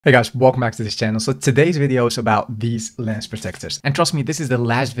Hey guys, welcome back to this channel. So today's video is about these lens protectors. And trust me, this is the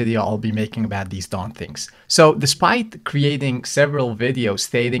last video I'll be making about these darn things. So despite creating several videos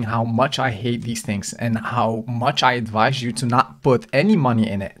stating how much I hate these things and how much I advise you to not put any money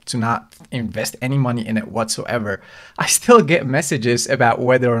in it, to not invest any money in it whatsoever, I still get messages about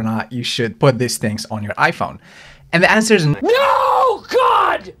whether or not you should put these things on your iPhone. And the answer is no!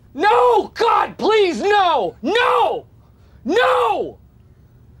 God! No! God, please, no! No! No!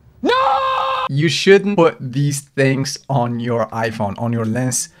 No! You shouldn't put these things on your iPhone, on your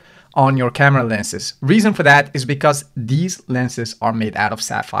lens, on your camera lenses. Reason for that is because these lenses are made out of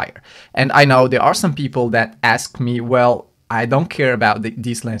sapphire. And I know there are some people that ask me, well, I don't care about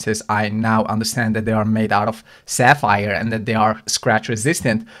these lenses. I now understand that they are made out of sapphire and that they are scratch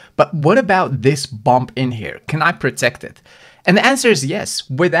resistant. But what about this bump in here? Can I protect it? And the answer is yes,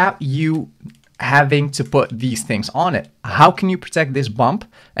 without you having to put these things on it. How can you protect this bump?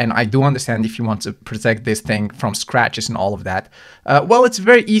 And I do understand if you want to protect this thing from scratches and all of that. Well, it's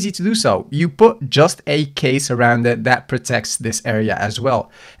very easy to do so. You put just a case around it that protects this area as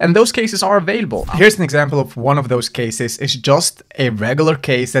well. And those cases are available. Here's an example of one of those cases. It's just a regular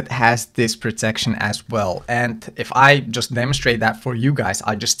case that has this protection as well. And if I just demonstrate that for you guys,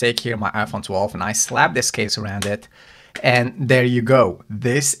 I just take here my iPhone 12 and I slap this case around it. And there you go.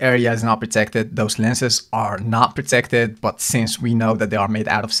 This area is not protected. Those lenses are not protected. But since we know that they are made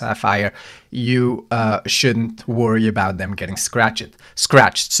out of sapphire, you shouldn't worry about them getting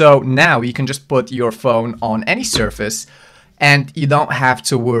scratched. So now you can just put your phone on any surface and you don't have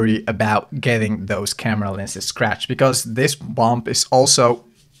to worry about getting those camera lenses scratched because this bump is also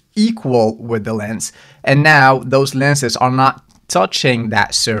equal with the lens. And now those lenses are not touching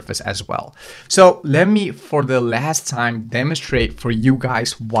that surface as well. So let me for the last time demonstrate for you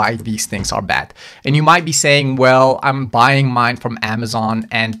guys why these things are bad. And you might be saying, well, I'm buying mine from Amazon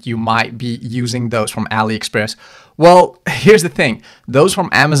and you might be using those from AliExpress. Well, here's the thing. Those from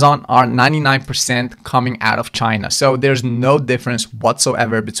Amazon are 99% coming out of China. So there's no difference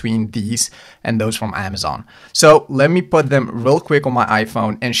whatsoever between these and those from Amazon. So let me put them real quick on my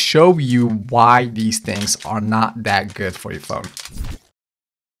iPhone and show you why these things are not that good for your phone.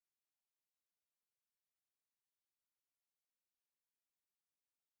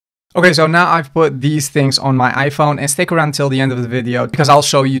 Okay, so now I've put these things on my iPhone and stick around till the end of the video because I'll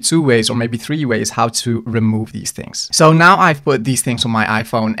show you 2 ways or maybe 3 ways how to remove these things. So now I've put these things on my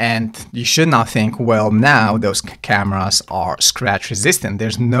iPhone and you should not think, well, now those cameras are scratch resistant.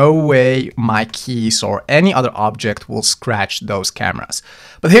 There's no way my keys or any other object will scratch those cameras.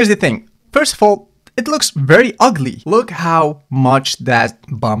 But here's the thing. First of all, it looks very ugly. Look how much that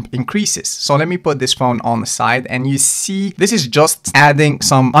bump increases. So let me put this phone on the side and you see this is just adding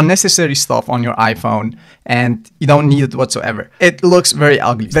some unnecessary stuff on your iPhone and you don't need it whatsoever. It looks very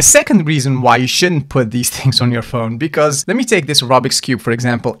ugly. The second reason why you shouldn't put these things on your phone, because let me take this Rubik's Cube, for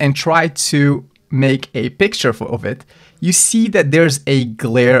example, and try to make a picture of it. You see that there's a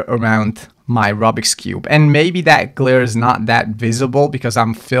glare around my Rubik's Cube, and maybe that glare is not that visible because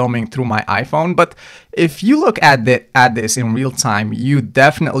I'm filming through my iPhone, but if you look at this in real time, you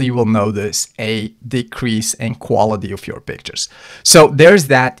definitely will notice a decrease in quality of your pictures. So there's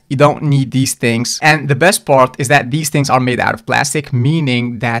that. You don't need these things, and the best part is that these things are made out of plastic,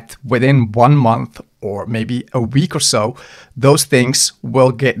 meaning that within 1 month or maybe a week or so, those things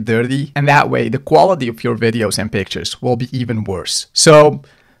will get dirty, and that way the quality of your videos and pictures will be even worse. So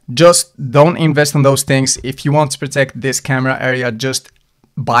just don't invest in those things. If you want to protect this camera area, just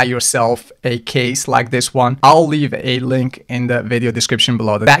buy yourself a case like this one. I'll leave a link in the video description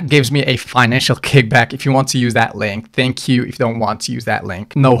below. That gives me a financial kickback if you want to use that link. Thank you if you don't want to use that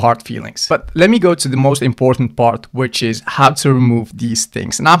link. No hard feelings. But let me go to the most important part, which is how to remove these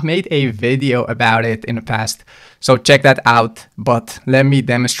things. And I've made a video about it in the past, so check that out. But let me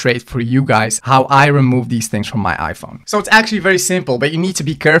demonstrate for you guys how I remove these things from my iPhone. So it's actually very simple, but you need to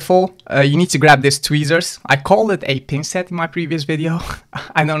be careful. You need to grab these tweezers. I called it a pin set in my previous video.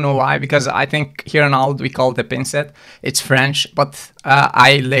 I don't know why, because I think here in Holland we call it a pin set. It's French, but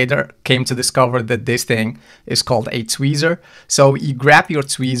I later came to discover that this thing is called a tweezer. So you grab your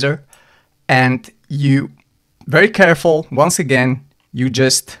tweezer and you, very careful, once again, you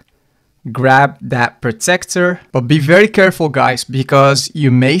just grab that protector, but be very careful, guys, because you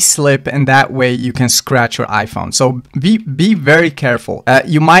may slip and that way you can scratch your iPhone. So be very careful.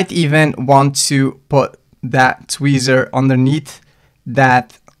 You might even want to put that tweezer underneath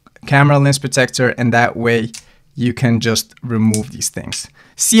that camera lens protector, and that way you can just remove these things.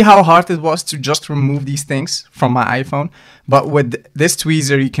 See how hard it was to just remove these things from my iPhone? But with this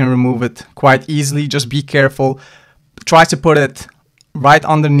tweezer you can remove it quite easily. Just be careful. Try to put it right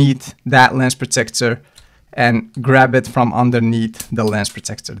underneath that lens protector and grab it from underneath the lens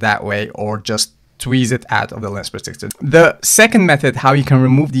protector that way, or just tweeze it out of the lens protector. The second method how you can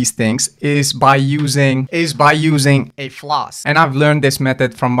remove these things is by using a floss. And I've learned this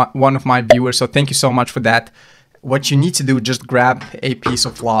method from one of my viewers, so thank you so much for that. What you need to do, just grab a piece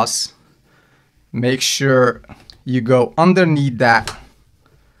of floss, make sure you go underneath that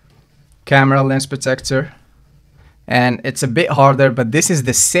camera lens protector, and it's a bit harder, but this is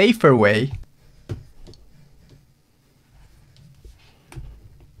the safer way.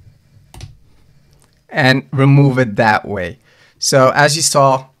 And remove it that way. So as you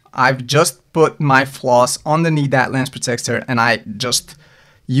saw, I've just put my floss underneath that lens protector, and I just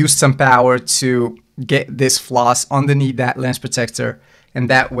used some power to get this floss underneath that lens protector, and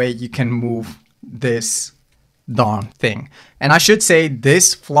that way you can move this darn thing. And I should say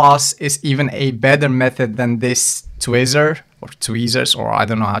this floss is even a better method than this tweezer or tweezers, or I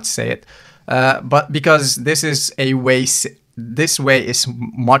don't know how to say it, but because this is a way. This way is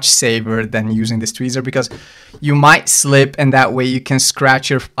much safer than using this tweezer, because you might slip and that way you can scratch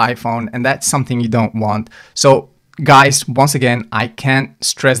your iPhone, and that's something you don't want. So guys, once again, I can't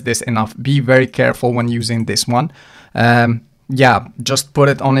stress this enough. Be very careful when using this one. Yeah, just put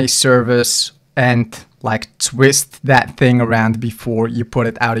it on a surface and like twist that thing around before you put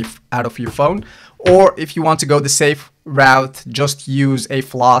it out of your phone. Or if you want to go the safe route, just use a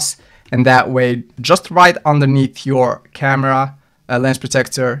floss. And that way, just right underneath your camera lens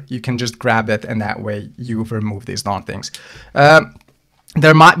protector, you can just grab it, and that way you remove these darn things.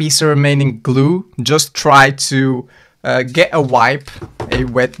 There might be some remaining glue. Just try to get a wipe, a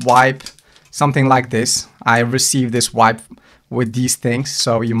wet wipe, something like this. I received this wipe with these things,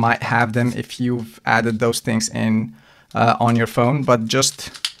 so you might have them if you've added those things in on your phone. But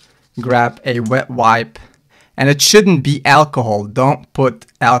just grab a wet wipe. And it shouldn't be alcohol. Don't put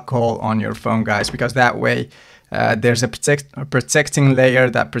alcohol on your phone, guys, because that way there's a protecting layer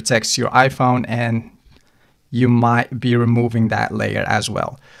that protects your iPhone, and you might be removing that layer as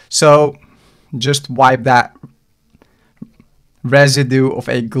well. So just wipe that residue of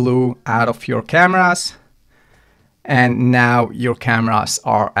a glue out of your cameras, and now your cameras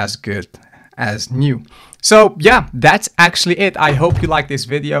are as good as new. So yeah, that's actually it. I hope you like this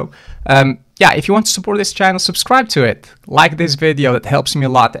video. Yeah, if you want to support this channel, subscribe to it. Like this video, that helps me a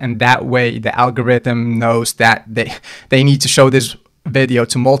lot, and that way the algorithm knows that they need to show this video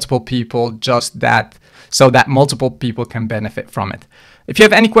to multiple people, so that multiple people can benefit from it. If you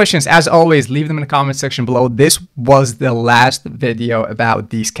have any questions, as always, leave them in the comment section below. This was the last video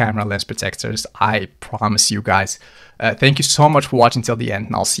about these camera lens protectors, I promise you guys. Thank you so much for watching till the end,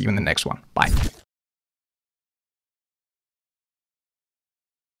 and I'll see you in the next one. Bye.